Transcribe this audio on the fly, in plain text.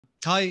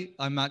Hi,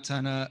 I'm Matt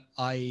Turner.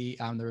 I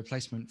am the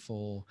replacement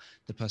for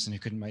the person who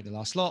couldn't make the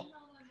last slot.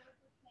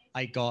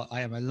 I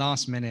am a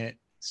last minute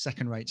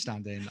second rate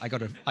stand-in. I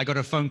got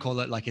a phone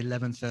call at like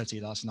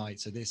 11:30 last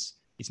night, so this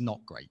is not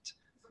great.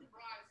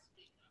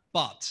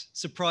 But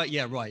surprise,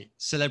 yeah, right.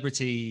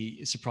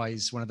 Celebrity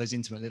surprise, one of those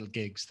intimate little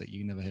gigs that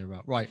you never hear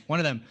about. Right, one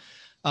of them.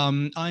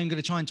 I'm going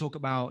to try and talk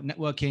about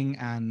networking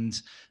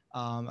and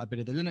a bit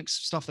of the Linux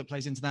stuff that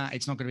plays into that.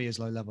 It's not going to be as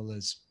low level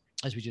as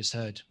we just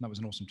heard. That was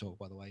an awesome talk,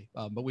 by the way.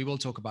 But we will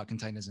talk about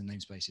containers and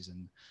namespaces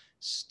and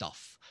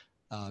stuff.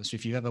 So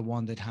if you've ever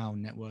wondered how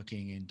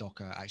networking in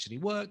Docker actually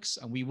works,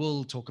 and we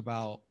will talk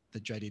about the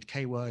dreaded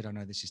K word. I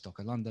know this is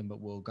Docker London, but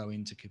we'll go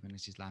into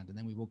Kubernetes land, and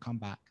then we will come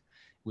back.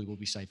 We will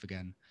be safe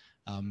again.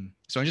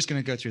 So I'm just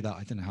going to go through that.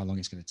 I don't know how long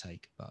it's going to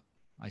take, but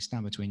I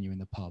stand between you and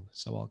the pub,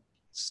 so I'll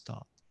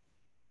start.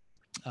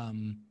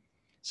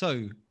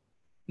 So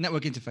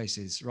network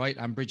interfaces, right?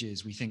 And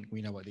bridges, we think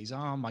we know what these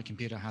are. My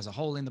computer has a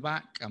hole in the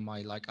back, and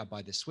I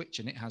buy this switch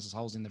and it has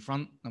holes in the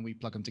front, and we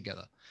plug them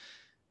together.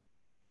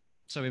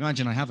 So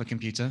imagine I have a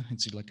computer,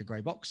 it's like a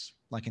gray box,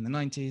 like in the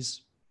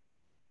 90s,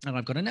 and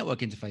I've got a network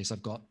interface.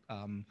 I've got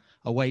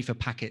a way for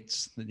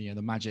packets, the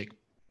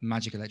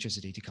magic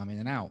electricity to come in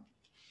and out.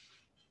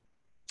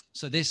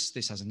 So this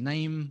has a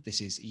name.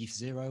 This is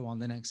ETH0 on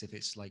Linux if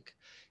it's like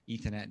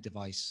Ethernet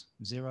device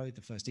 0,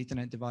 the first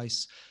Ethernet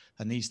device.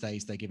 And these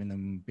days they're giving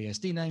them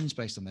BSD names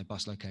based on their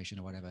bus location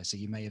or whatever. So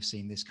you may have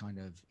seen this kind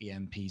of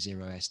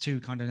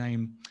EMP0S2 kind of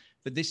name.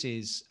 But this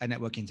is a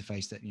network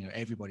interface that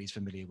everybody's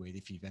familiar with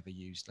if you've ever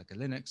used like a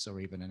Linux or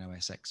even an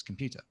OS X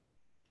computer.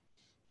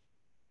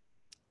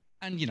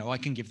 And I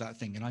can give that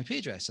thing an IP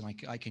address and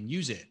I can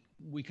use it.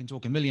 We can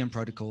talk a million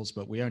protocols,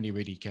 but we only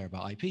really care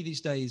about IP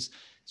these days.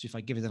 So if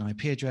I give it an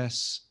IP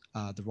address,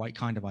 the right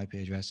kind of IP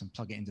address, and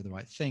plug it into the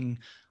right thing,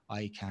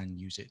 I can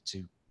use it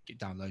to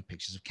download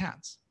pictures of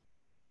cats.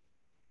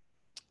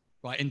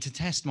 Right, and to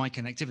test my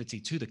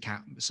connectivity to the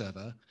cat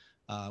server,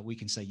 we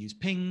can say use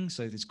ping.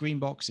 So this green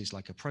box is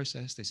like a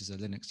process. This is a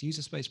Linux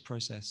user space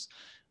process.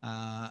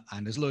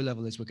 And as low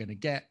level as we're going to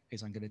get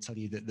is I'm going to tell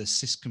you that the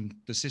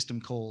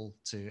system call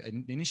to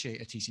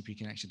initiate a TCP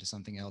connection to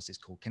something else is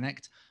called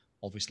connect.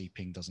 Obviously,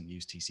 ping doesn't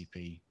use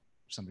TCP.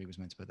 Somebody was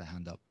meant to put their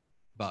hand up.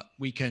 But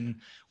we can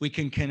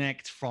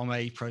connect from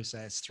a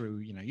process through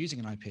using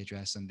an IP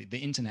address, and the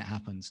internet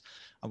happens,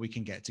 and we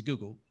can get to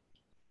Google.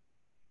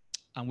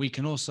 And we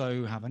can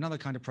also have another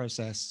kind of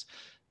process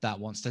that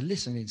wants to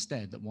listen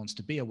instead, that wants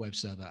to be a web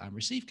server and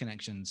receive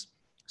connections,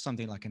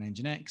 something like an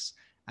Nginx,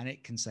 and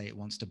it can say it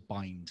wants to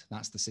bind.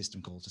 That's the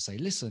system call to say,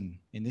 listen,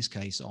 in this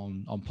case,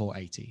 on port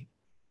 80.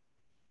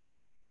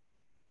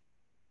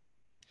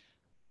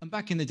 And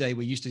back in the day,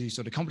 we used to do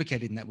sort of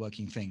complicated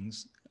networking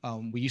things.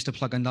 We used to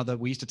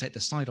take the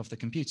side off the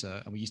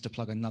computer, and we used to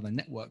plug another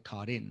network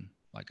card in,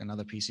 like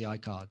another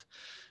PCI card.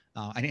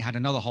 And it had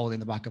another hole in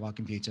the back of our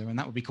computer, and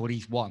that would be called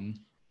ETH1.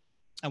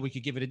 And we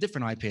could give it a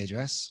different IP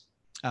address.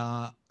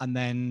 And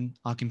then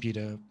our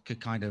computer could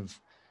kind of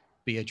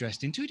be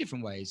addressed in two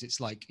different ways. It's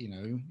like,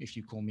 if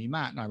you call me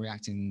Matt and I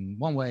react in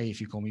one way,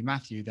 if you call me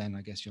Matthew, then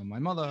I guess you're my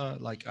mother,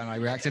 and I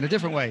react in a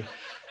different way.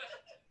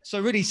 So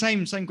really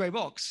same gray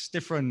box,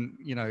 different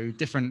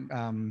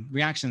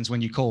reactions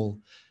when you call.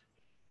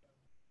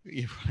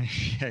 Yeah,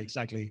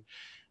 exactly.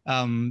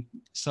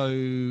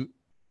 So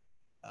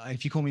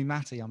if you call me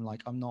Matty, I'm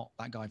like, I'm not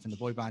that guy from the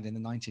boy band in the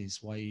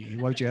 90s. Why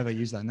would you ever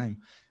use that name?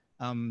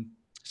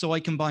 So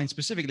I combine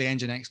specifically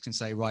Nginx can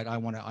say, right, I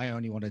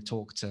only want to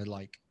talk to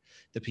like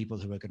the people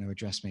who are going to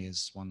address me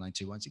as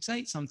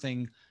 192.168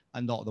 something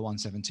and not the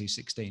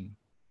 172.16.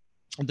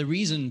 And the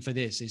reason for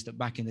this is that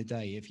back in the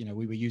day, if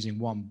we were using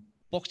one,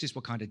 boxes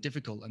were kind of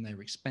difficult and they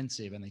were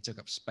expensive and they took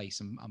up space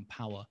and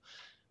power.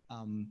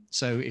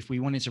 So if we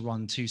wanted to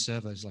run two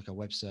servers, like a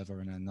web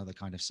server and another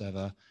kind of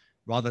server,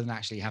 rather than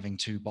actually having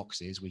two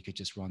boxes, we could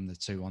just run the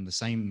two on the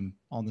same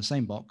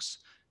box,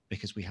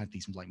 because we had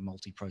these like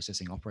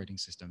multi-processing operating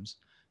systems.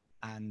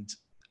 And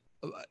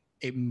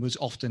it was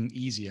often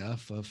easier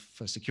for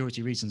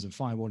security reasons and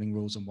firewalling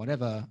rules and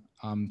whatever,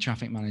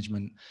 traffic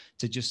management,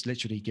 to just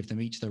literally give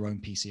them each their own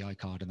PCI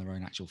card and their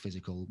own actual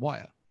physical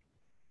wire.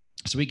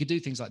 So we could do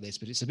things like this,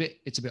 but it's a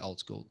bit old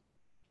school.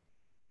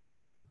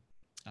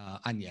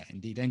 And yeah,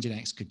 indeed,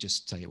 Nginx could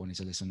just say it wanted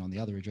to listen on the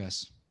other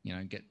address,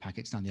 and get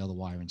packets down the other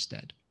wire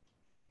instead.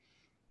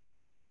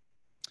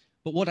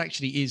 But what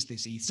actually is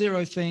this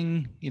ETH0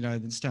 thing?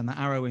 Let's turn that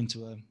arrow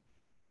into a...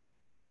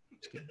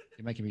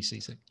 You're making me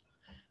seasick.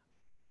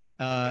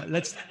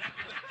 Let's...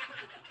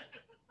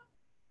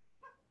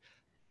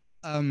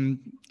 can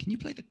you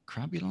play the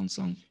Crabulon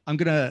song?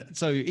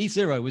 So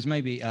ETH0 was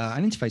maybe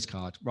an interface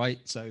card, right?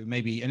 So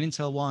maybe an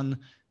Intel 1,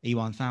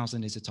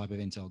 E1000 is a type of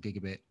Intel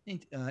gigabit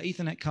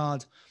Ethernet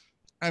card.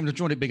 I'm going to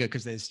draw it bigger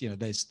because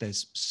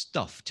there's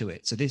stuff to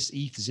it. So this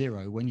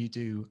ETH0, when you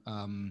do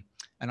an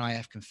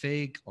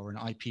ifconfig or an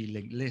IP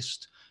linked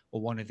list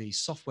or one of these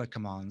software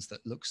commands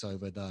that looks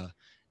over the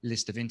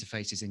list of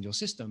interfaces in your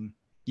system,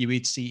 you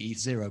would see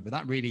ETH0, but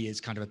that really is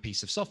kind of a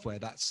piece of software.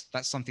 That's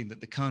something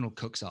that the kernel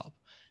cooks up.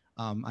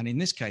 And in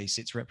this case,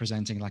 it's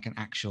representing like an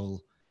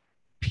actual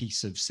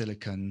piece of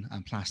silicon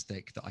and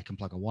plastic that I can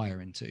plug a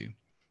wire into.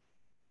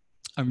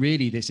 And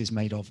really, this is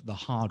made of the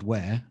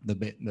hardware, the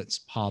bit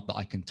that's hard that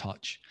I can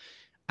touch,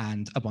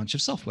 and a bunch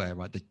of software,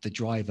 right? The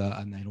driver,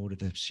 and then all of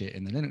the shit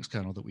in the Linux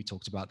kernel that we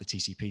talked about, the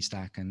TCP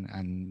stack and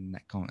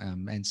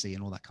NC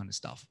and all that kind of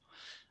stuff.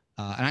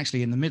 And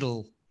actually, in the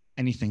middle,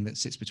 anything that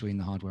sits between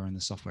the hardware and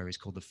the software is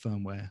called the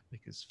firmware,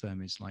 because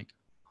firm is like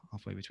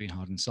halfway between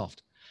hard and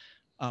soft.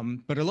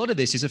 But a lot of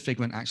this is a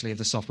figment actually of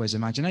the software's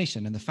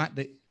imagination, and the fact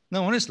that,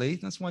 no, honestly,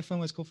 that's why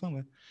firmware is called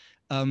firmware.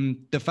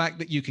 The fact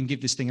that you can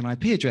give this thing an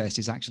IP address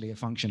is actually a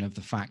function of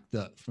the fact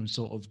that from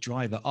sort of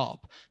driver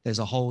up, there's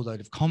a whole load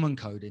of common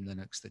code in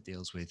Linux that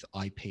deals with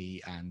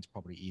IP and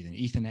probably even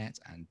Ethernet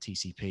and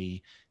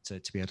TCP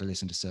to be able to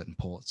listen to certain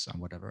ports and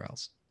whatever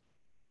else.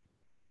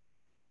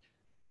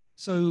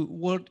 So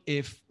what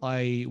if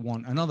I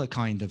want another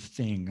kind of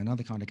thing,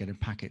 another kind of getting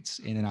packets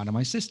in and out of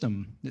my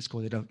system? Let's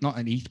call it not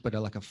an ETH, but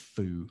like a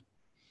foo.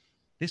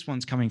 This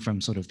one's coming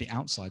from sort of the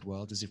outside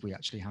world, as if we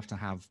actually have to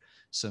have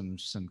some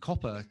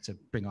copper to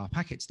bring our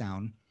packets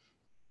down.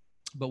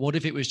 But what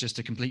if it was just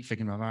a complete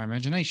figment of our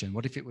imagination?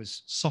 What if it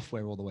was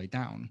software all the way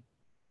down?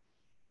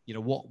 You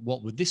know,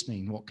 what would this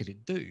mean? What could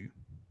it do?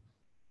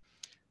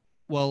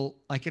 Well,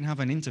 I can have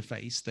an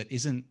interface that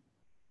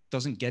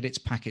doesn't get its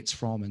packets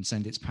from and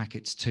send its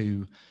packets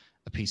to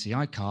a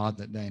PCI card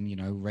that then, you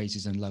know,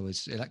 raises and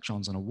lowers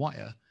electrons on a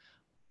wire.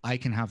 I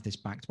can have this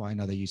backed by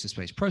another user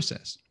space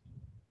process.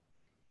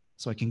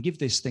 So I can give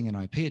this thing an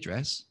IP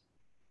address.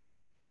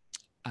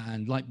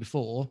 And like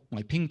before,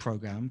 my ping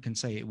program can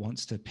say it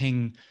wants to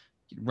ping,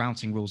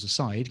 routing rules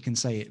aside, can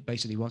say it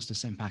basically wants to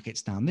send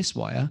packets down this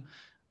wire.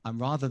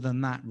 And rather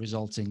than that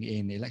resulting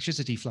in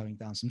electricity flowing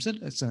down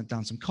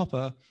some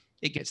copper,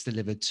 it gets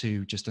delivered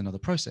to just another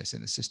process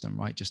in the system,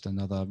 right? Just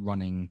another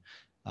running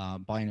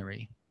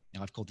binary.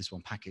 Now, I've called this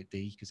one packet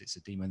D because it's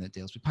a daemon that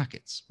deals with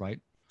packets, right?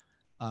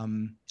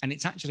 And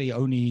it's actually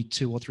only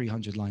 200 or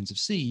 300 lines of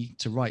C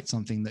to write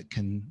something that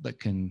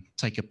can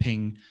take a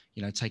ping,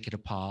 you know, take it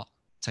apart,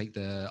 take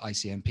the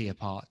ICMP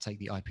apart, take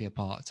the IP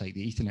apart, take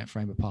the Ethernet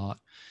frame apart,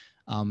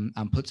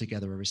 and put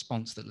together a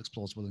response that looks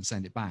plausible and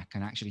send it back.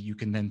 And actually, you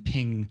can then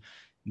ping.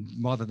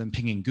 Rather than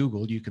pinging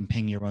Google, you can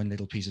ping your own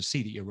little piece of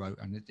C that you wrote,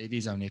 and it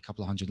is only a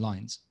couple of hundred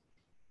lines.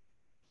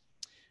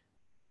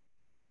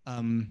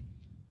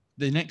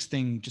 The next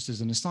thing, just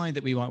as an aside,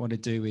 that we might want to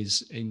do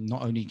is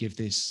not only give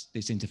this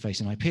interface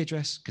an IP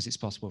address, because it's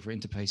possible for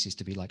interfaces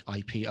to be like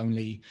IP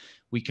only.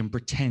 We can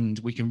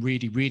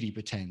really, really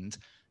pretend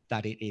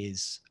that it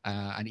is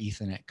an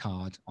Ethernet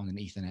card on an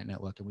Ethernet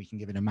network, and we can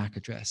give it a MAC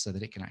address so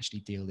that it can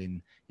actually deal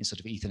in sort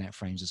of Ethernet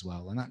frames as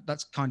well. And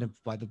that's kind of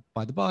by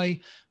the by,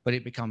 but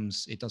it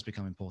does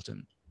become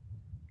important.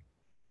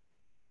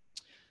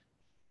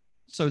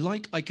 So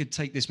like I could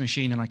take this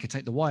machine and I could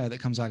take the wire that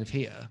comes out of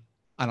here,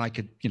 and I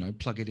could, you know,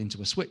 plug it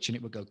into a switch and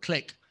it would go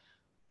click.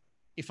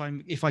 If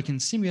I can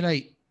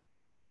simulate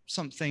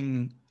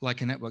something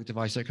like a network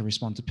device that can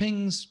respond to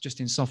pings just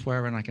in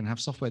software, and I can have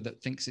software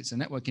that thinks it's a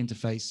network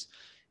interface,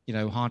 you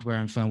know, hardware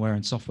and firmware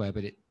and software,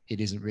 but it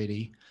isn't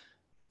really,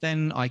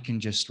 then I can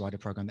just write a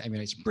program that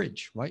emulates a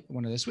bridge, right?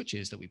 One of the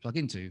switches that we plug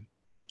into.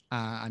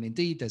 And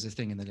indeed, there's a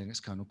thing in the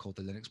Linux kernel called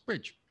the Linux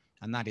bridge.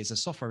 And that is a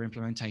software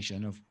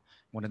implementation of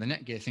one of the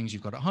Netgear things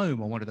you've got at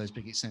home, or one of those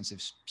big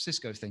expensive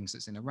Cisco things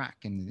that's in a rack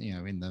in, you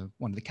know, in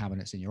one of the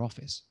cabinets in your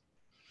office.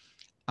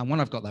 And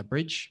when I've got that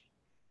bridge,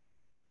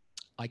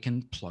 I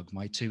can plug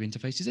my two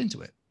interfaces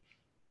into it.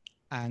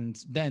 And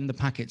then the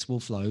packets will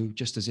flow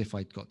just as if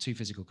I'd got two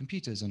physical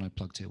computers and I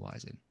plug two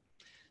wires in.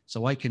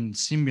 So I can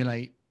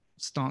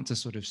start to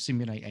sort of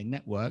simulate a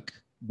network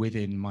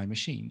within my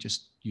machine,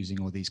 just using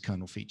all these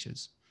kernel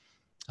features.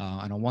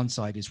 And on one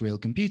side is real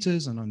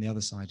computers, and on the other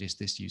side is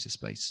this user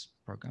space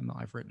program that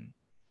I've written.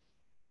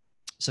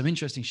 Some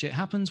interesting shit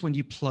happens when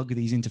you plug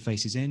these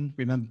interfaces in.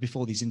 Remember,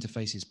 before, these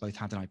interfaces both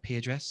had an IP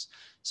address,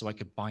 so I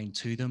could bind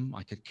to them,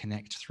 I could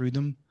connect through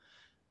them.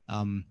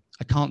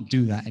 I can't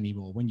do that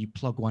anymore. When you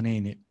plug one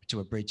in to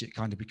a bridge, it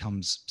kind of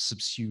becomes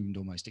subsumed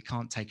almost. It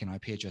can't take an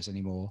IP address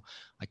anymore.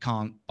 I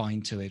can't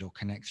bind to it or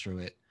connect through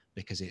it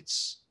because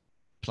it's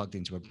plugged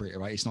into a bridge,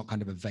 right? It's not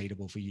kind of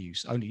available for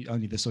use.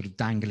 Only the sort of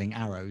dangling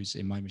arrows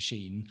in my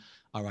machine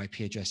are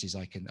IP addresses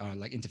like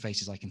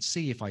interfaces I can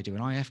see if I do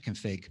an IF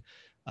config.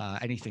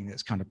 Anything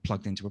that's kind of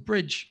plugged into a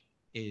bridge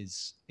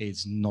is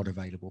not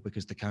available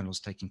because the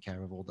kernel's taking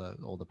care of all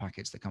the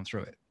packets that come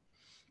through it.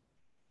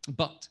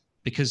 But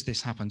because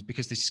this happens,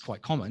 because this is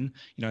quite common,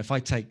 you know, if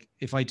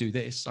I do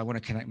this, I want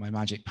to connect my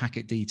magic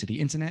packet D to the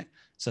internet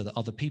so that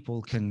other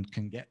people can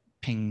get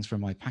pings from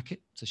my packet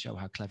to show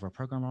how clever a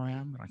programmer I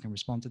am, and I can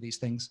respond to these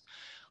things.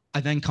 I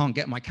then can't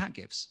get my cat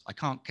gifs. I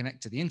can't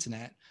connect to the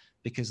internet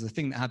because the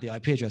thing that had the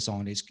IP address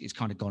on is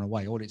kind of gone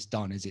away. All it's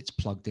done is it's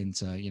plugged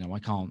into, you know, I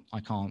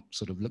can't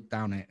sort of look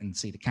down it and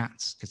see the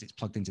cats because it's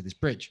plugged into this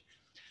bridge.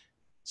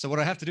 So what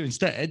I have to do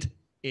instead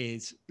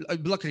is,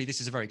 luckily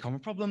this is a very common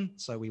problem,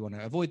 so we want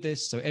to avoid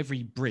this. So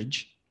every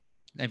bridge,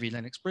 every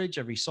Linux bridge,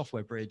 every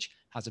software bridge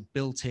has a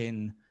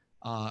built-in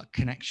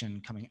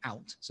connection coming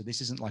out. So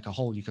this isn't like a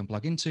hole you can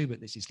plug into,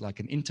 but this is like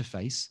an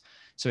interface.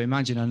 So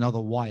imagine another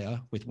wire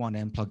with one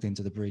end plugged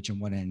into the bridge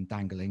and one end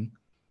dangling,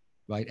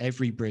 right?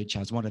 Every bridge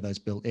has one of those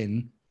built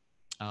in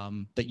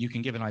that you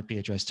can give an IP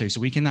address to. So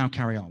we can now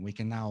carry on. We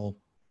can now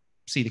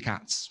see the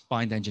cats,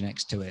 bind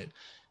Nginx to it,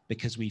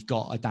 because we've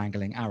got a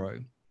dangling arrow.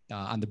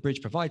 And the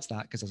bridge provides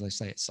that because, as I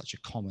say, it's such a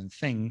common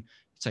thing.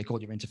 You take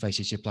all your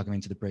interfaces, you plug them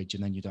into the bridge,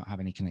 and then you don't have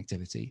any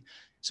connectivity.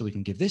 So we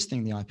can give this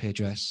thing the IP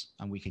address,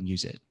 and we can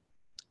use it.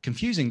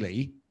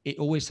 Confusingly, it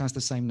always has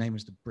the same name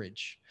as the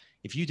bridge.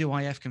 If you do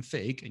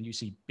ifconfig and you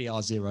see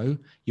BR0,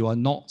 you are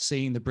not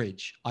seeing the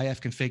bridge.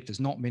 ifconfig does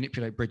not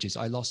manipulate bridges.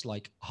 I lost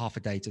like half a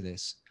day to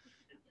this.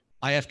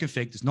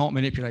 ifconfig does not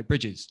manipulate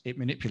bridges. It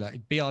manipulates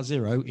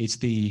BR0 is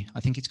the, I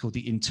think it's called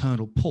the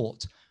internal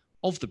port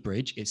of the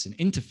bridge. It's an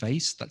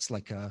interface that's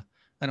like a,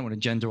 I don't want to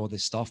gender all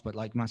this stuff, but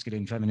like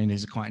masculine, feminine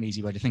is quite an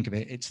easy way to think of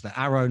it. It's the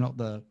arrow, not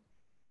the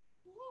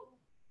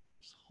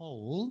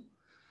hole.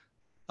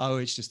 Oh,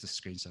 it's just a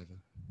screensaver.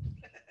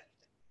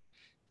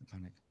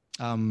 Panic.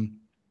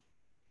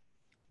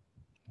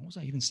 What was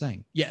I even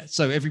saying? Yeah,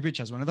 so every bridge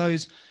has one of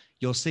those.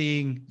 You're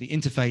seeing the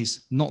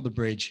interface, not the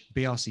bridge.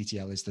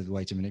 BRCTL is the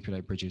way to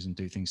manipulate bridges and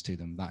do things to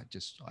them. I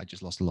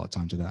just lost a lot of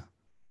time to that.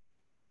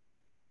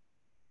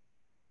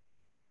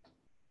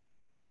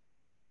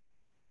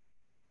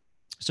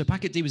 So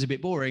packet D was a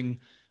bit boring.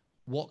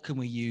 What can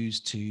we use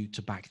to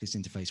back this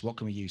interface? What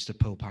can we use to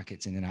pull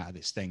packets in and out of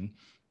this thing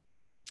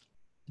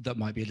that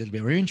might be a little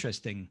bit more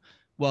interesting?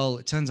 Well,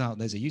 it turns out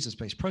there's a user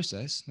space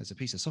process. There's a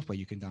piece of software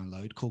you can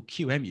download called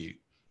QEMU.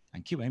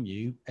 And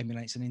QEMU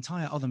emulates an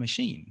entire other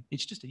machine.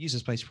 It's just a user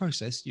space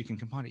process. You can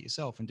compile it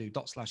yourself and do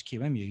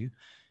 /QEMU.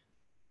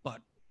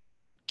 But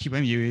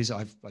QEMU is,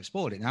 I've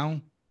spoiled it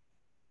now.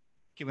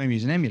 QEMU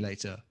is an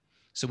emulator.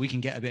 So we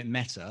can get a bit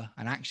meta,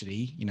 and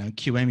actually, you know,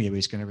 QEMU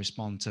is going to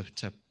respond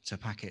to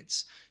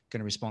packets,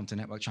 going to respond to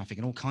network traffic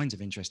in all kinds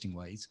of interesting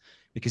ways,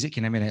 because it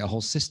can emulate a whole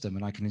system,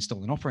 and I can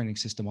install an operating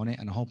system on it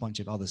and a whole bunch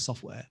of other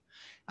software.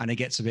 And it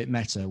gets a bit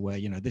meta where,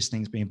 you know, this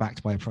thing's being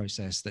backed by a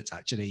process that's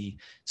actually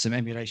some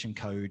emulation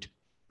code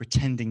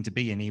pretending to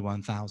be an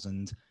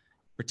E1000,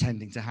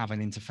 pretending to have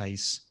an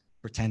interface,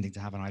 pretending to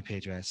have an IP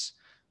address,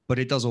 but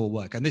it does all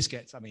work. And this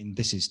gets, I mean,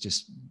 this is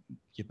just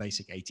your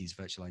basic 80s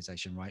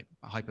virtualization, right?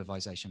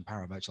 Hypervisation,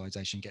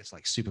 para-virtualization gets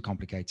like super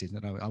complicated.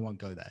 No, I won't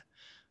go there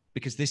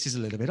because this is a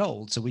little bit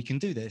old. So we can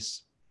do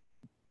this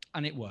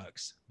and it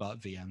works,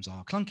 but VMs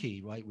are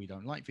clunky, right? We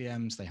don't like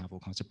VMs. They have all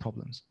kinds of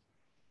problems.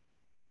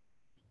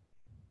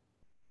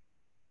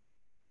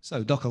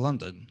 So Docker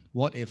London,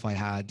 what if I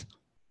had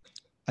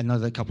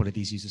another couple of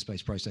these user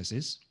space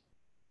processes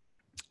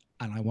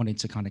and I wanted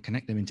to kind of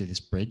connect them into this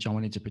bridge? I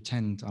wanted to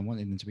pretend, I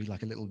wanted them to be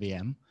like a little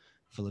VM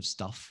full of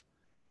stuff.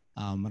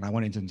 And I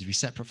wanted them to be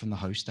separate from the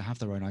host, to have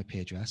their own IP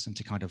address and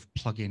to kind of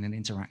plug in and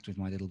interact with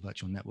my little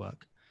virtual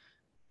network.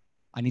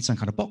 I need some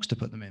kind of box to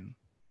put them in.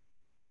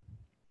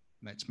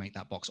 Let's make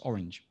that box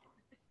orange.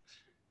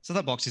 So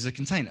that box is a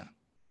container,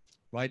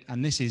 right?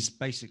 And this is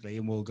basically,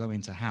 and we'll go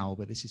into how,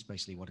 but this is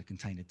basically what a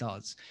container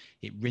does.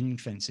 It ring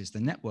fences the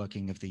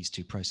networking of these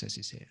two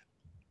processes here.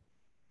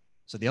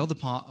 So the other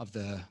part of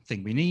the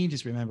thing we need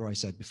is, remember I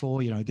said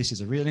before, you know, this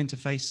is a real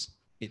interface.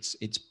 It's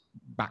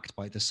backed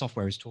by the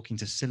software is talking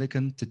to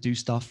silicon to do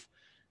stuff.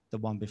 The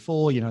one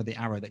before, you know, the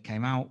arrow that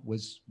came out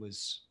was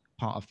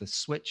part of the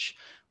switch.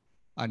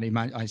 And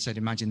I said,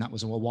 imagine that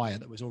was a wire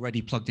that was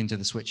already plugged into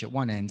the switch at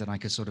one end and I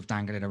could sort of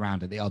dangle it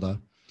around at the other.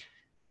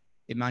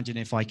 Imagine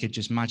if I could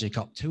just magic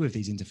up two of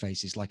these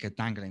interfaces like a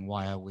dangling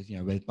wire with, you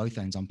know, with both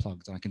ends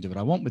unplugged, and I can do what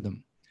I want with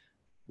them.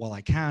 Well,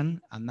 I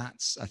can, and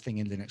that's a thing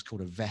in Linux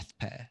called a VETH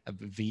pair, a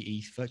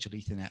VE, virtual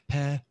Ethernet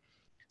pair.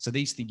 So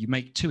these things, you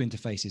make two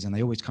interfaces and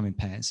they always come in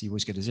pairs. So you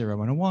always get a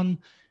 0 and a 1,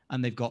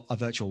 and they've got a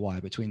virtual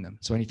wire between them.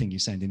 So anything you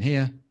send in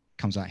here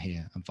comes out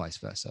here and vice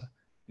versa.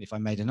 If I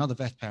made another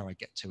VETH pair, I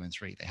get 2 and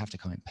 3. They have to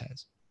come in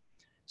pairs.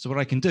 So what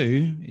I can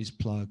do is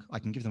I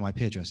can give them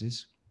IP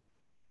addresses.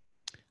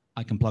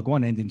 I can plug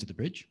one end into the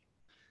bridge,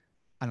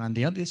 and on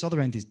this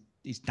other end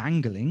is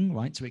dangling,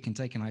 right? So it can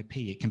take an IP,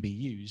 it can be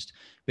used,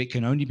 but it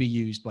can only be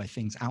used by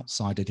things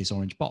outside of this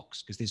orange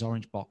box, because this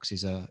orange box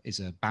is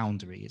a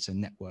boundary, it's a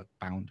network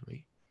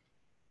boundary.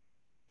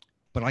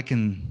 But I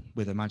can,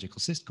 with a magical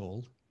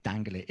syscall,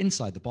 dangle it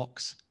inside the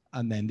box,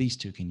 and then these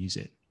two can use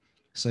it.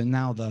 So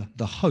now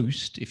the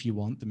host, if you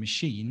want, the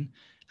machine,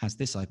 has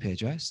this IP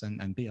address, and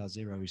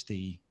BR0 is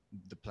the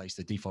place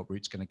the default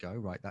route's going to go,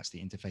 right? That's the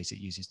interface it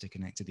uses to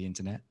connect to the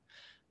internet.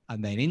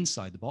 And then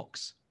inside the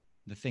box,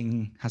 the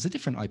thing has a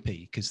different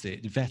IP, because the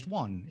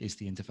VETH1 is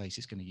the interface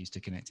it's going to use to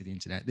connect to the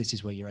internet. This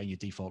is where you're in your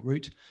default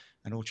route,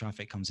 and all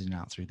traffic comes in and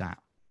out through that.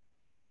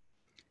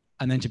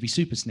 And then to be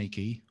super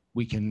sneaky,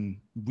 we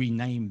can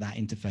rename that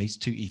interface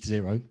to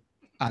ETH0,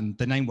 and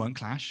the name won't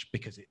clash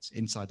because it's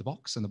inside the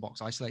box and the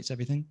box isolates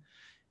everything.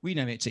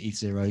 Rename it to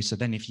ETH0. So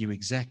then if you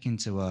exec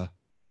into a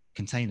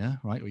container,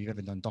 right, or you've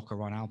ever done Docker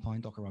run Alpine,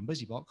 Docker run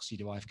BusyBox, you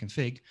do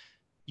ifconfig,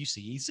 you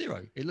see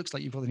ETH0. It looks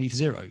like you've got an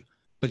ETH0,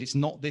 but it's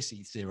not this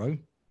ETH0.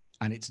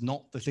 And it's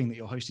not the thing that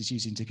your host is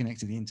using to connect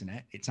to the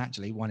internet. It's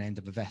actually one end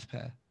of a VEF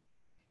pair.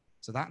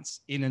 So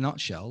that's, in a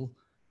nutshell,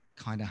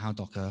 kind of how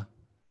Docker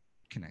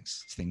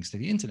connects things to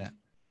the internet.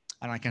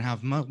 And I can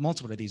have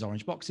multiple of these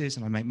orange boxes,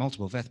 and I make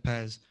multiple VEF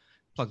pairs,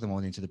 plug them all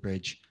into the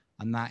bridge,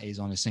 and that is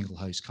on a single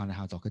host, kind of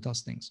how Docker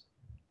does things.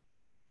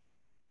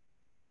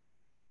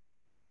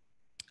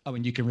 Oh,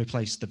 and you can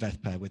replace the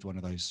VEF pair with one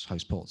of those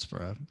host ports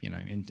for,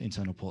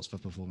 internal ports for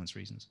performance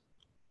reasons.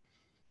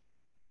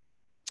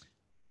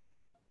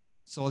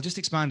 So I'll just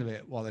expand a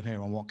bit while I'm here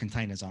on what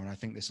containers are, and I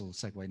think this will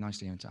segue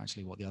nicely into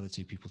actually what the other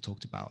two people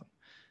talked about.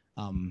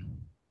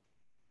 I'm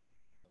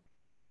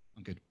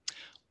good.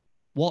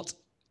 What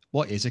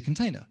is a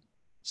container?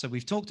 So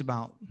we've talked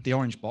about the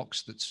orange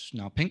box that's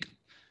now pink,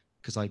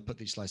 because I put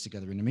these slides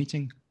together in a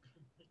meeting,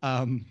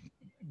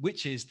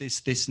 which is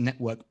this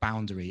network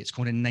boundary. It's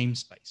called a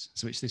namespace.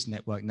 So it's this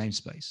network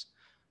namespace.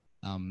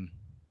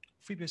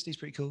 FreeBSD is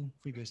pretty cool.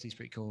 FreeBSD is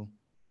pretty cool.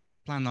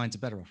 Plan 9's a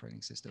better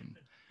operating system.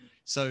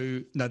 So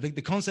no,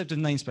 the concept of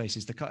namespace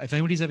is, if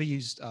anybody's ever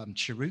used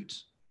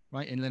Chroot,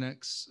 right, in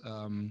Linux,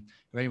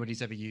 if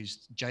anybody's ever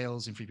used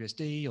jails in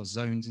FreeBSD or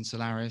zones in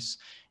Solaris,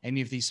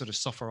 any of these sort of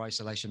software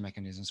isolation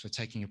mechanisms for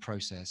taking a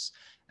process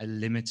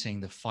and limiting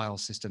the file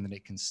system that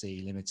it can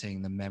see,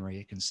 limiting the memory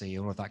it can see,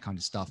 all of that kind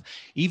of stuff.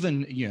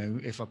 Even,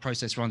 if a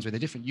process runs with a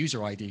different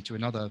user ID to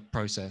another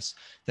process,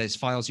 there's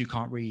files you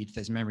can't read,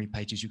 there's memory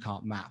pages you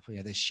can't map,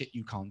 there's shit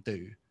you can't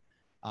do.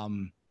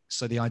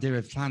 So the idea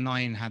of Plan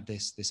 9 had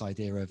this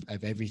idea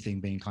of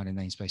everything being kind of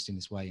namespaced in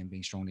this way and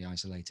being strongly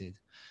isolated.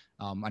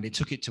 And it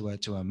took it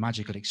to a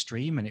magical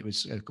extreme, and it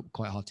was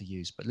quite hard to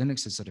use. But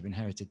Linux has sort of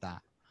inherited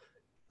that.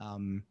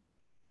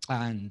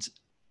 And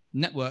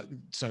network,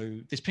 so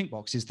this pink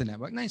box is the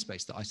network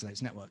namespace that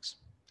isolates networks.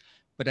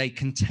 But a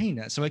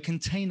container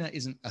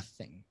isn't a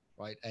thing,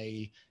 right?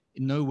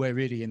 Nowhere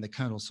really in the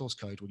kernel source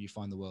code will you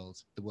find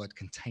the word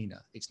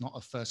container. It's not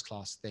a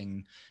first-class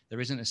thing. There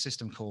isn't a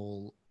system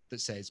call that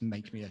says,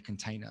 make me a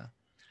container.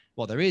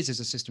 What there is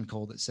a system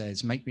call that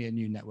says, make me a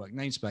new network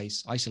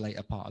namespace, isolate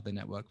a part of the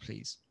network,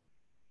 please.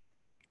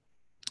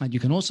 And you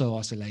can also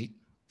isolate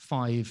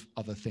 5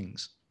 other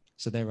things.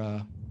 So there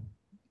are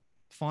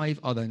 5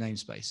 other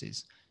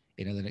namespaces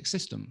in a Linux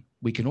system.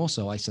 We can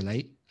also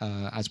isolate,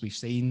 as we've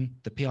seen,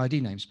 the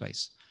PID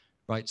namespace,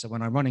 right? So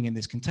when I'm running in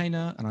this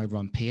container and I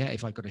run PS,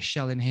 if I've got a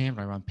shell in here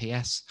and I run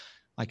PS,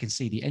 I can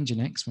see the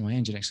Nginx from my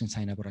Nginx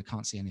container, but I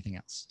can't see anything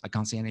else. I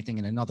can't see anything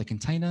in another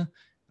container,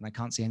 and I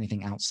can't see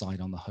anything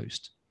outside on the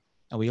host.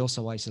 And we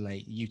also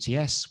isolate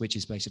UTS, which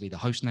is basically the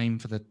host name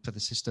for the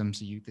system.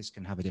 So this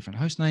can have a different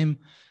host name.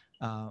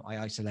 I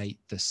isolate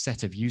the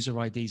set of user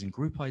IDs and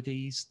group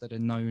IDs that are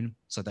known,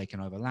 so they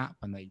can overlap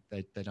and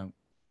they're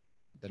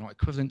not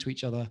equivalent to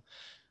each other.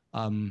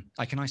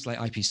 I can isolate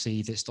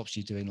IPC. This stops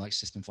you doing like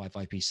System 5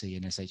 IPC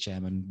and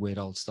SHM and weird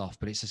old stuff,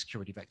 but it's a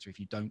security vector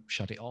if you don't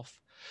shut it off.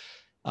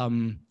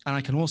 And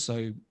I can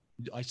also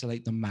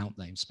isolate the mount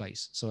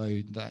namespace,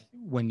 so that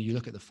when you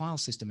look at the file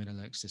system in a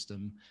Linux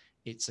system,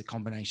 it's a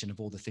combination of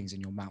all the things in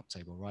your mount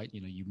table, right?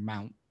 You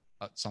mount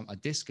a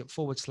disk at /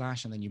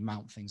 and then you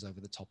mount things over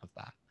the top of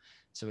that.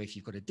 So if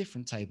you've got a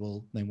different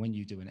table, then when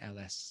you do an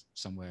ls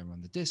somewhere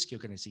on the disk, you're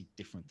going to see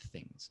different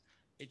things.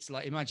 It's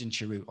like, imagine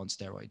Chroot on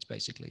steroids,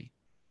 basically.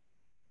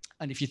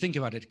 And if you think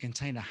about it, a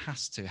container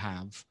has to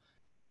have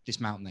this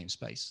mount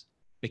namespace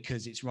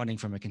because it's running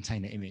from a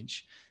container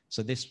image.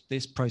 So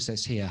this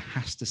process here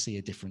has to see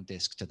a different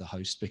disk to the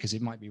host, because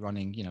it might be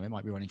running, it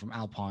might be running from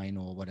Alpine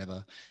or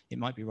whatever. It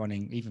might be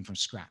running even from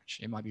scratch.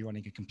 It might be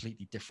running a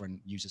completely different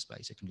user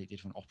space, a completely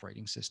different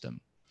operating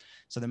system.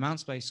 So the mount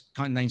space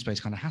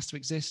namespace kind of has to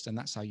exist, and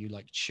that's how you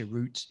like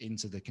Chroot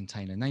into the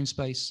container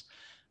namespace,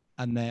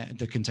 and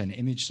the container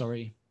image,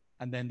 sorry.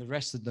 And then the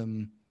rest of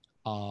them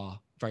are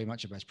very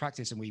much a best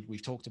practice, and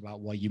we've talked about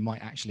why you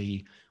might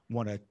actually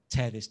want to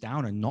tear this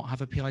down and not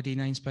have a PID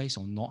namespace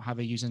or not have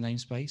a user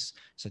namespace,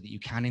 so that you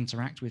can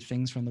interact with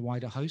things from the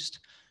wider host.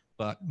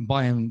 But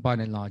by and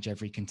large,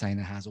 every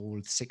container has all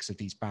 6 of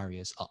these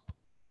barriers up.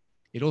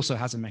 It also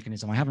has a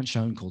mechanism I haven't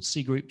shown called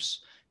C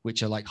groups,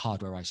 which are like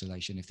hardware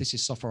isolation. If this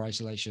is software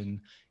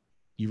isolation,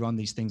 you run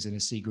these things in a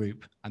C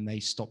group and they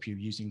stop you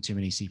using too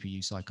many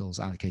CPU cycles,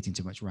 allocating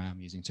too much RAM,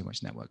 using too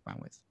much network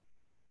bandwidth.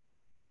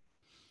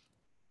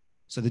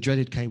 So the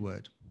dreaded K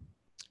word,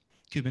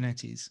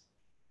 Kubernetes.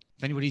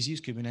 If anybody's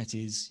used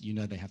Kubernetes,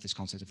 they have this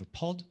concept of a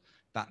pod.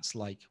 That's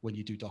like when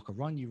you do Docker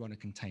run, you run a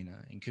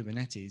container. In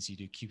Kubernetes, you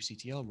do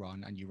kubectl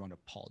run and you run a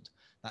pod.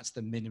 That's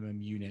the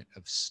minimum unit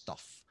of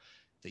stuff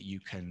that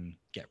you can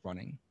get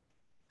running.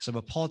 So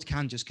a pod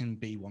can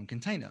be one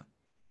container.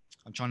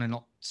 I'm trying to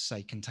not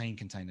say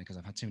container because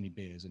I've had too many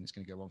beers and it's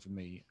going to go wrong for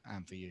me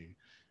and for you.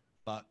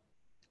 But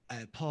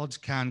a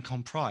pod can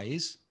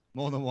comprise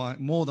more than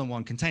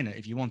one container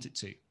if you want it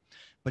to.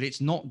 But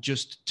it's not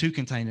just 2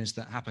 containers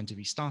that happen to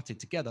be started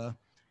together.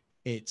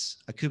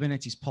 It's a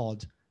Kubernetes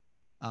pod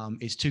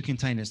is 2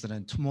 containers that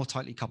are more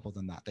tightly coupled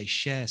than that. They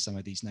share some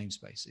of these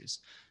namespaces.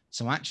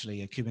 So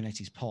actually a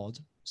Kubernetes pod,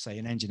 say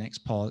an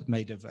Nginx pod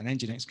made of an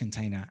Nginx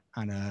container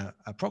and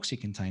a proxy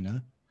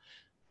container,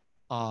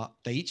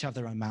 they each have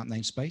their own mount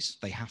namespace.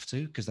 They have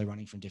to, because they're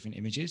running from different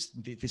images.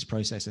 This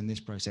process and this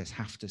process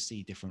have to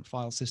see different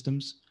file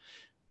systems.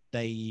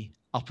 They,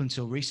 up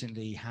until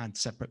recently, had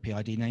separate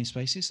PID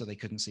namespaces, so they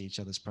couldn't see each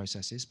other's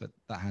processes, but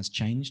that has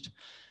changed.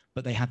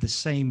 But they had the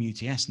same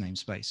UTS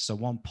namespace. So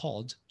one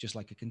pod, just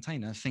like a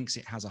container, thinks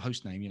it has a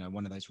host name,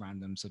 one of those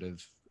random sort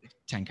of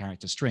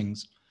 10-character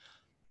strings.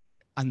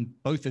 And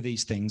both of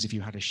these things, if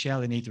you had a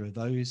shell in either of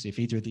those, if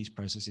either of these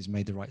processes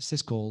made the right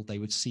syscall, they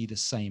would see the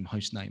same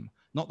host name.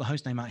 Not the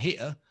host name out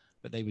here,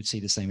 but they would see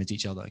the same as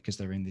each other because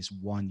they're in this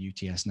one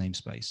UTS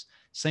namespace.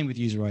 Same with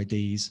user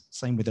IDs,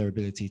 same with their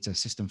ability to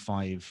system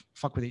 5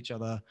 fuck with each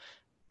other,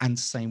 and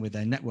same with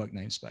their network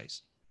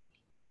namespace.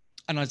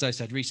 And as I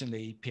said,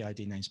 recently, PID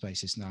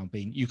namespace is now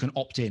being, you can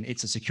opt in.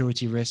 It's a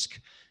security risk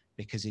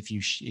because if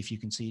you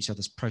can see each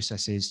other's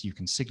processes, you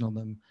can signal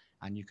them.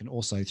 And you can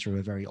also, through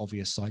a very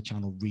obvious side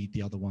channel, read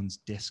the other one's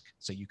disk.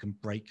 So you can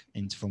break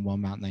into from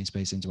one mount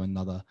namespace into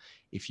another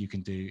if you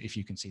can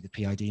see the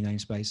PID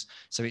namespace.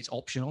 So it's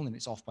optional and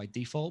it's off by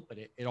default, but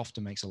it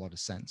often makes a lot of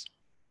sense.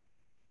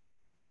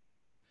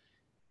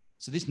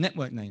 So this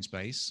network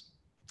namespace,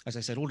 as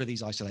I said, all of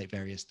these isolate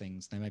various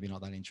things. They're maybe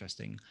not that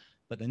interesting.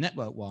 But the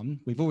network one,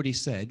 we've already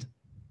said,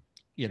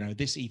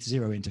 this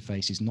ETH0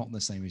 interface is not the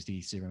same as the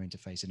ETH0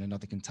 interface in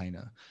another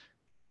container.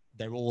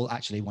 They're all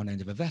actually one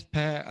end of a VEF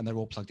pair, and they're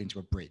all plugged into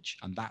a bridge.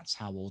 And that's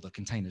how all the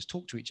containers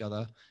talk to each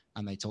other,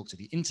 and they talk to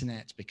the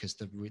internet because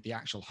the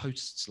actual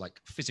host's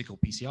physical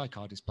PCI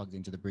card is plugged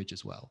into the bridge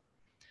as well.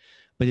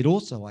 But it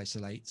also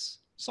isolates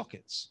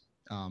sockets,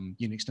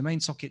 Unix domain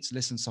sockets,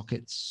 listen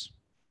sockets,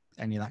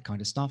 any of that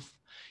kind of stuff.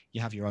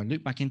 You have your own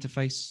loopback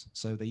interface,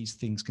 so these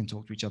things can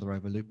talk to each other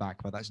over loopback,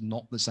 but that's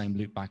not the same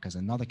loopback as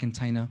another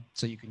container.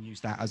 So you can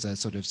use that as a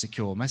sort of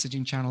secure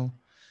messaging channel.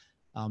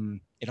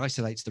 It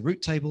isolates the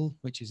root table,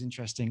 which is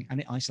interesting, and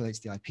it isolates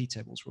the IP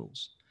tables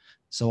rules.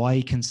 So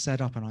I can set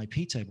up an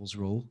IP tables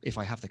rule. If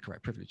I have the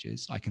correct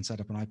privileges, I can set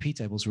up an IP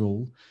tables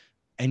rule.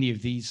 Any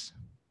of these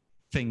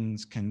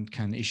things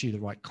can issue the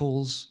right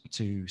calls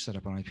to set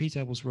up an IP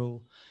tables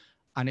rule,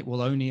 and it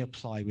will only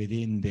apply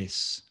within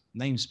this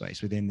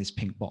namespace, within this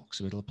pink box.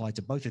 So it'll apply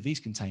to both of these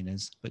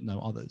containers, but no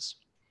others.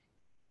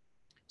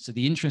 So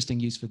the interesting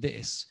use for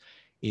this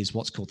is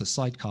what's called the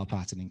sidecar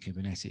pattern in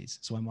Kubernetes.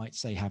 So I might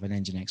say have an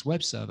Nginx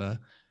web server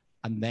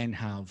and then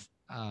have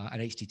an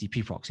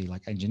HTTP proxy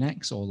like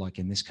Nginx, or like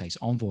in this case,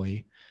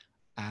 Envoy,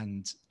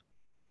 and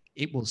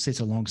it will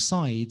sit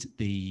alongside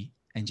the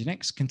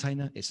Nginx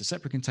container. It's a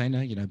separate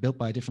container, built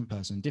by a different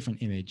person,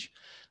 different image,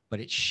 but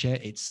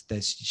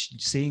they're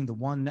seeing the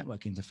one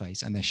network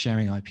interface and they're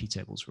sharing IP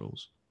tables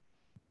rules,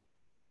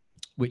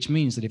 which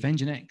means that if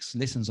Nginx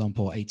listens on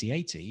port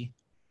 8080,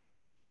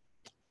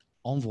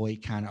 Envoy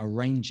can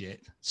arrange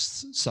it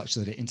such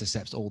that it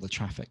intercepts all the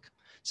traffic.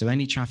 So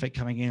any traffic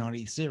coming in on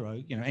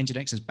ETH0,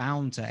 Nginx is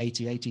bound to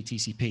 8080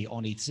 TCP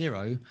on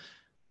ETH0,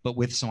 but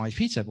with some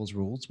IP tables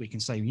rules, we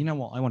can say, you know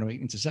what, I want to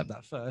intercept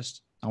that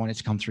first. I want it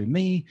to come through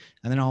me,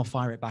 and then I'll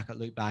fire it back at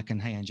loopback,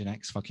 and hey,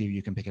 Nginx, fuck you,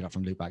 you can pick it up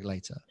from loopback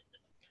later.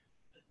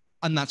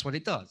 And that's what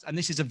it does. And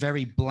this is a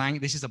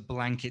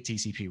blanket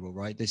TCP rule,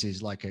 right? This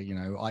is like a,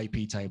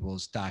 IP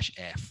tables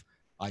 -F,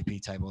 IP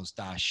tables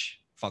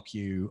fuck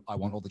you, I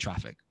want all the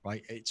traffic,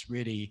 right? It's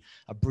really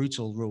a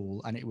brutal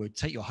rule, and it would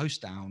take your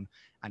host down,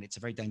 and it's a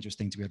very dangerous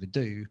thing to be able to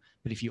do.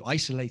 But if you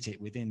isolate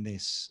it within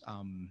this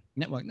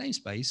network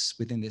namespace,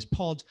 within this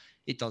pod,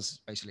 it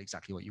does basically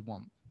exactly what you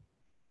want.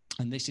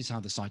 And this is how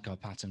the sidecar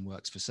pattern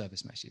works for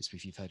service meshes.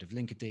 If you've heard of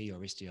Linkerd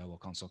or Istio or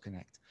Console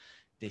Connect,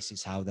 this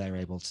is how they're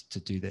able to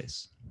do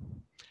this.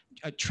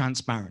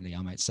 Transparently,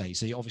 I might say.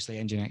 So obviously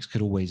Nginx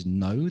could always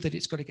know that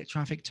it's got to get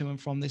traffic to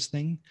and from this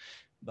thing,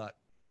 but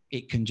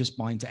it can just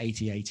bind to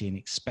 8080 and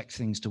expect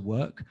things to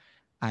work.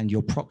 And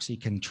your proxy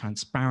can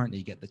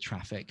transparently get the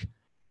traffic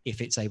if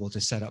it's able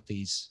to set up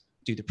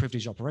do the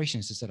privileged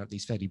operations to set up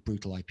these fairly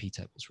brutal IP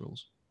tables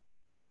rules.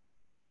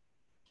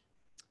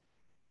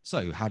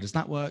 So how does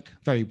that work?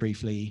 Very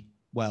briefly,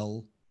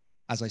 well,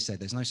 as I said,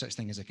 there's no such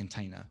thing as a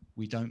container.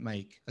 We don't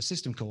make a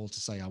system call to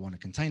say, I want a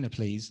container,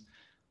 please.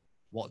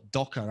 What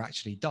Docker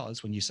actually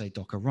does when you say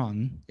Docker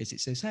run is it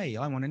says, hey,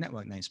 I want a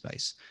network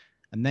namespace.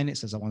 And then it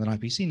says, I want an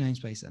IPC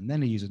namespace, and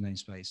then a user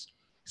namespace.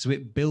 So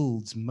it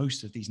builds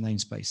most of these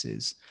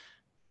namespaces,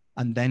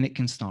 and then it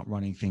can start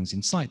running things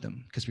inside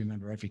them. Because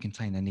remember, every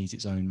container needs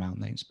its own mount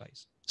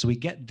namespace. So we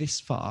get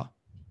this far,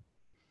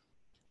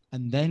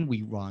 and then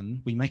we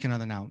make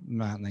another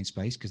mount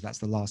namespace, because that's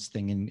the last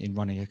thing in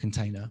running a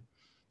container.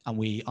 And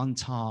we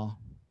untar,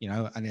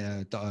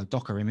 a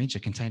Docker image, a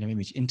container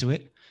image into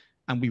it,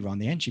 and we run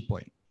the entry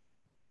point.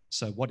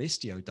 So what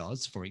Istio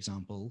does, for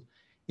example,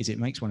 is it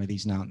makes one of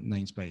these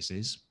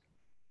namespaces,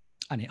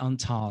 and it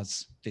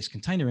untars this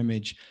container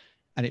image,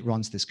 and it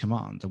runs this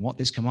command. And what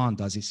this command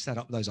does is set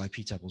up those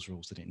IP tables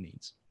rules that it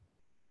needs.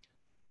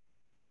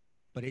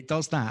 But it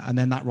does that, and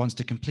then that runs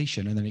to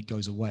completion, and then it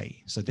goes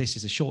away. So this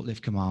is a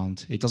short-lived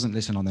command. It doesn't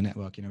listen on the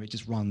network. It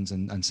just runs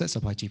and sets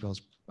up IP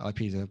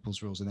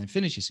tables rules, and then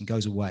finishes and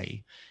goes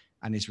away,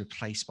 and is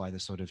replaced by the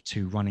sort of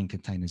 2 running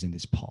containers in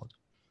this pod.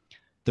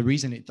 The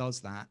reason it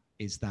does that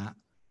is that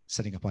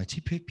setting up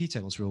IP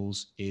tables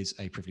rules is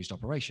a privileged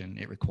operation.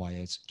 It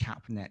requires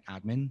capnet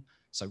admin.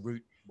 So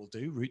root will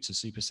do. Root's a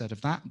superset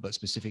of that, but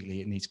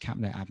specifically it needs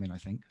capnet admin, I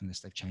think, unless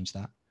they've changed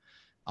that.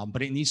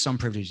 But it needs some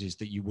privileges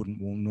that you wouldn't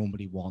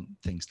normally want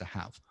things to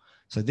have.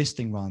 So this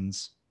thing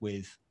runs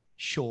with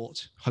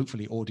short,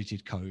 hopefully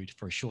audited code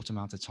for a short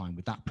amount of time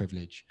with that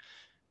privilege.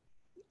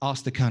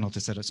 Ask the kernel to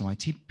set up some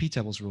IP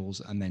tables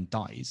rules and then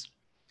dies.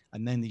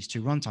 And then these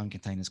two runtime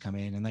containers come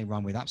in and they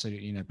run with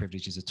absolutely no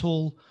privileges at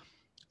all.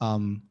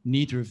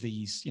 Neither of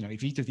these,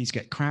 if either of these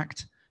get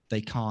cracked,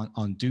 they can't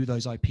undo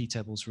those IP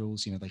tables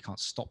rules. They can't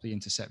stop the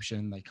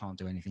interception. They can't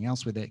do anything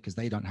else with it because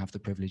they don't have the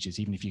privileges,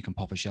 even if you can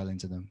pop a shell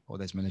into them or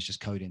there's malicious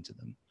code into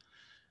them.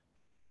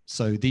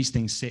 So these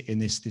things sit in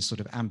this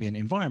sort of ambient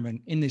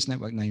environment in this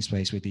network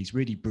namespace with these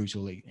really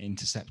brutal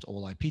intercept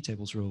all IP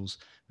tables rules,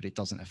 but it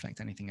doesn't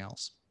affect anything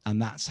else. And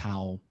that's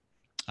how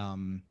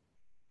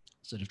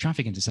sort of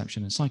traffic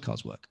interception and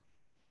sidecars work.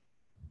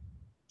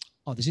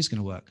 Oh, this is going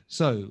to work.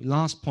 So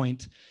last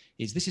point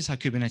is this is how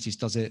Kubernetes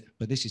does it,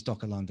 but this is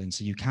Docker London.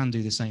 So you can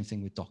do the same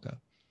thing with Docker.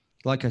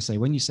 Like I say,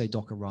 when you say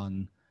Docker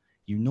run,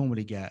 you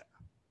normally get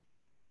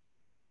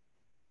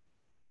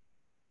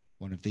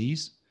one of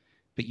these,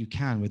 but you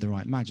can, with the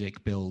right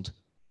magic, build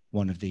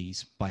one of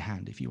these by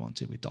hand if you want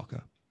to with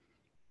Docker.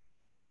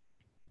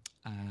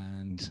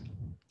 And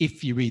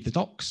if you read the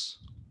docs,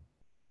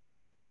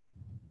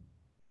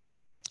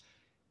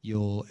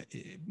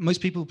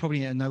 most people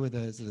probably know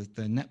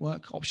the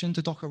network option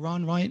to Docker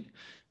run, right?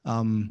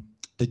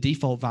 The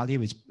default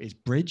value is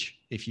bridge.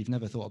 If you've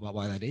never thought about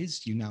why that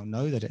is, you now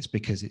know that it's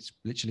because it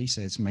literally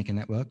says make a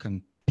network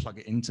and plug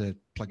it into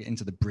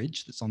the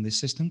bridge that's on this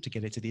system to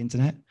get it to the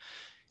internet.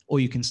 Or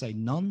you can say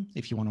none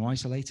if you want to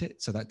isolate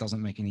it, so that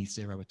doesn't make an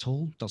ETH0 at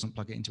all, doesn't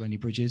plug it into any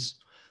bridges.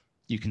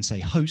 You can say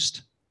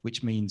host,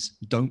 which means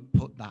don't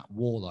put that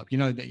wall up.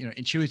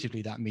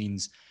 Intuitively that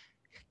means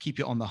keep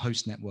it on the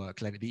host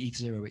network. Let it the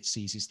ETH0 it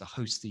sees is the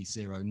host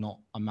ETH0, not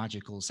a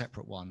magical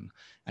separate one.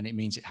 And it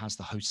means it has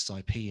the host's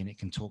IP and it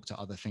can talk to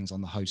other things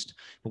on the host.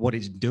 But what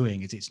it's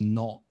doing is it's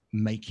not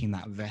making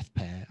that veth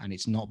pair and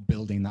it's not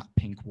building that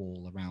pink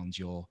wall around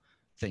your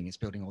thing. It's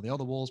building all the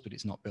other walls, but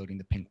it's not building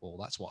the pink wall.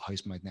 That's what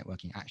host mode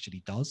networking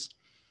actually does.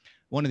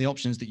 One of the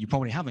options that you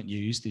probably haven't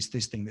used is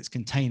this thing that's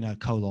container :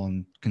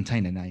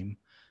 container name.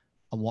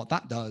 And what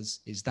that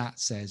does is that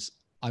says,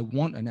 I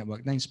want a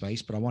network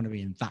namespace, but I want to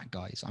be in that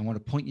guy's. I want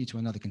to point you to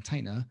another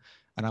container,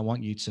 and I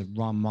want you to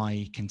run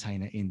my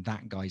container in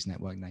that guy's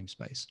network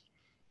namespace.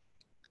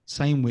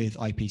 Same with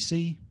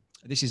IPC.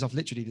 This is off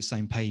literally the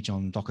same page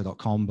on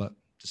docker.com, but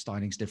the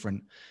styling's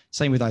different.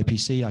 Same with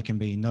IPC. I can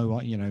be no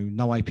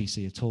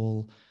IPC at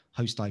all,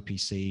 host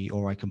IPC,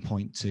 or I can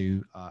point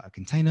to a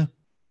container.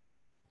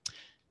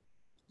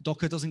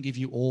 Docker doesn't give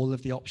you all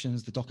of the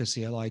options. The Docker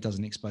CLI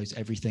doesn't expose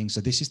everything. So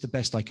this is the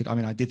best I could,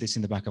 I did this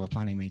in the back of a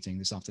planning meeting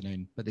this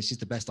afternoon, but this is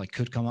the best I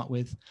could come up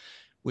with,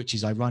 which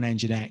is I run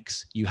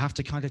Nginx. You have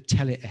to kind of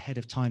tell it ahead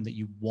of time that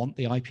you want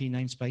the IP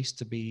namespace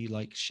to be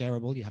like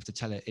shareable. You have to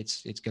tell it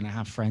it's going to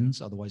have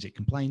friends, otherwise it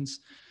complains.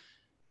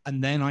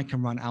 And then I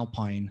can run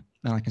Alpine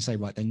and I can say,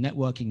 right, the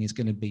networking is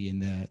going to be in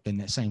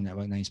the same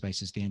network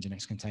namespace as the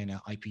Nginx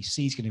container.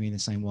 IPC is going to be in the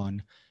same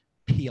one.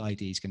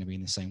 PID is going to be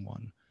in the same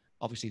one.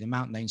 Obviously, the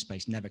mount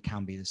namespace never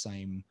can be the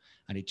same,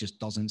 and it just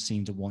doesn't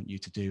seem to want you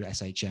to do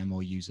SHM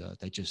or user.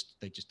 They just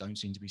don't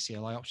seem to be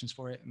CLI options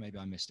for it. Maybe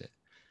I missed it.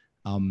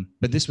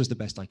 But this was the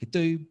best I could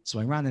do. So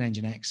I ran an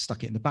Nginx,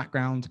 stuck it in the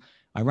background.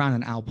 I ran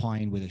an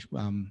Alpine with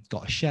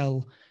got a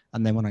shell.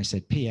 And then when I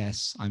said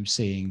PS, I'm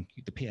seeing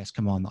the PS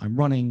command that I'm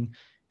running,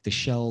 the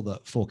shell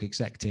that fork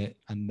exec'd it,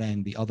 and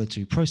then the other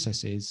two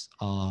processes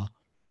are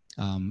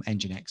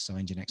Nginx. So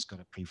Nginx got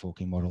a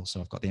pre-forking model. So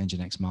I've got the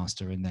Nginx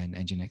master and then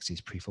Nginx's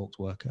pre-forked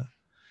worker.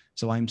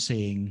 So I'm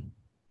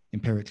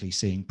empirically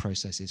seeing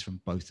processes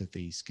from both of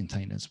these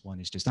containers. One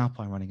is just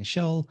Alpine running a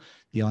shell.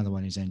 The other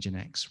one is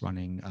Nginx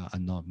running a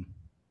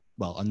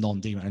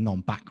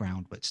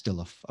non-background, but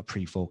still a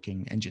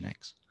pre-forking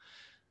Nginx.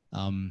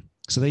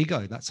 So there you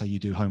go. That's how you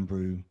do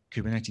homebrew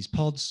Kubernetes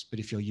pods. But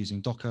if you're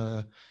using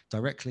Docker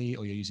directly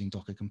or you're using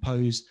Docker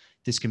Compose,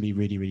 this can be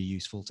really, really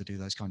useful to do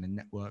those kind of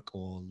network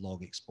or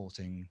log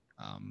exporting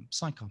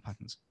sidecar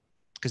patterns.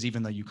 Because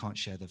even though you can't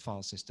share the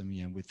file system,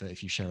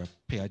 if you share a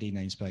PID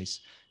namespace,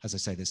 as I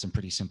say, there's some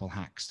pretty simple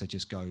hacks to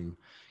just go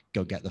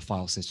get the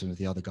file system of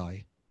the other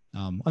guy.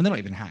 And they're not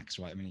even hacks,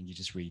 right? You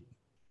just read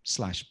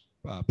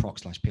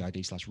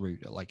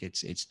 /proc/PID/root, like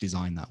it's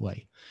designed that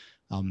way.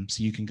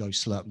 So you can go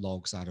slurp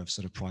logs out of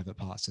sort of private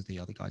parts of the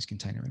other guy's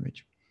container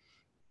image.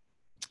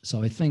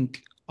 So I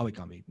think, we're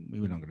not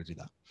going to do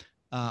that.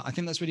 I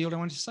think that's really all I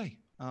wanted to say.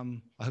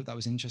 I hope that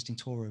was an interesting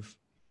tour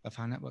of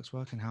how networks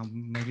work and how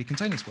maybe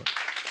containers work.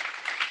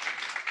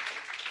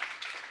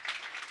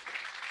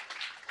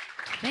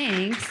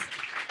 Thanks.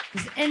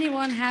 Does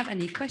anyone have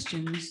any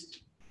questions?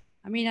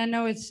 I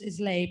know it's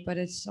late, but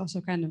it's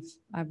also kind of,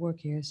 I work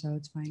here, so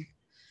it's fine.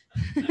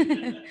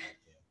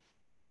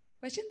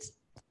 Questions?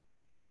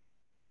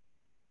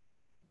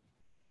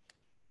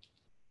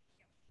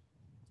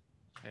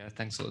 Yeah,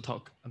 thanks for the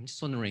talk. I'm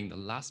just wondering the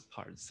last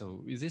part.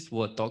 So is this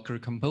what Docker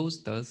Compose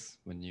does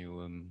when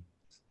you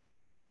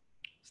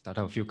start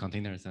out a few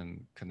containers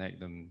and connect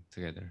them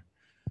together?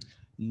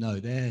 No,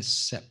 they're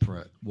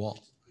separate.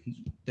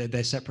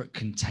 They're separate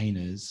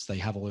containers. They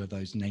have all of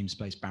those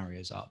namespace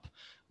barriers up.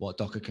 What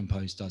Docker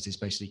Compose does is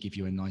basically give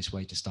you a nice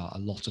way to start a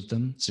lot of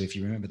them. So if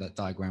you remember that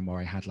diagram where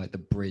I had like the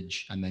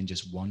bridge and then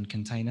just one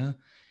container,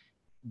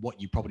 what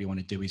you probably want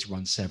to do is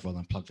run several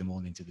and plug them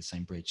all into the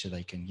same bridge so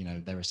they can,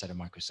 they're a set of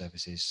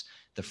microservices.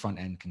 The front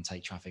end can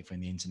take traffic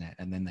from the internet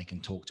and then they can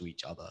talk to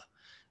each other.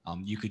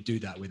 You could do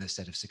that with a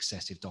set of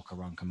successive Docker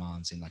run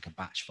commands in like a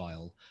batch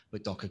file,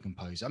 but Docker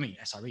Compose,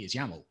 SRE is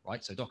YAML,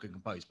 right? So Docker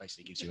Compose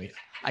basically gives you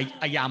a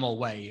YAML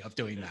way of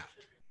doing that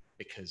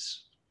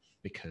because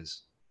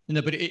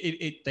no, but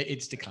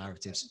it's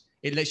declarative.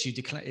 It lets you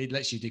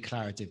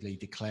declaratively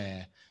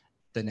declare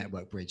the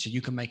network bridge. So you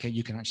can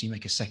actually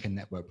make a second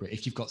network bridge.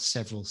 If you've got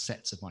several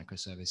sets of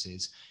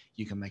microservices,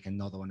 you can make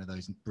another one of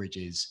those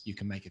bridges. You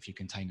can make a few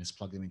containers,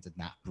 plug them into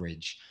that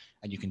bridge,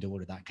 and you can do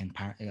all of that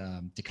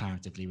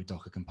declaratively with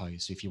Docker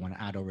Compose. So if you want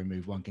to add or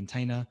remove one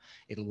container,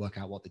 it'll work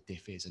out what the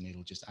diff is, and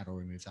it'll just add or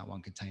remove that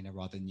one container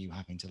rather than you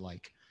having to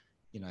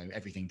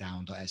everything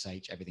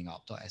down.sh, everything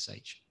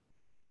up.sh.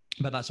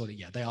 But that's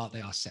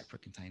they are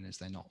separate containers.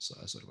 They're not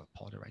sort of a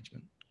pod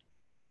arrangement.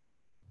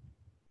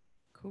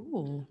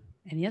 Cool.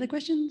 Any other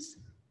questions?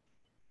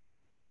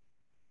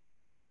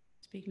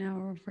 Speak now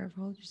or forever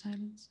hold your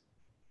silence.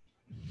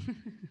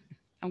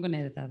 I'm going to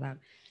edit that out.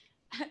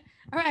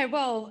 All right,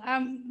 well,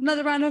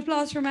 another round of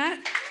applause for Matt.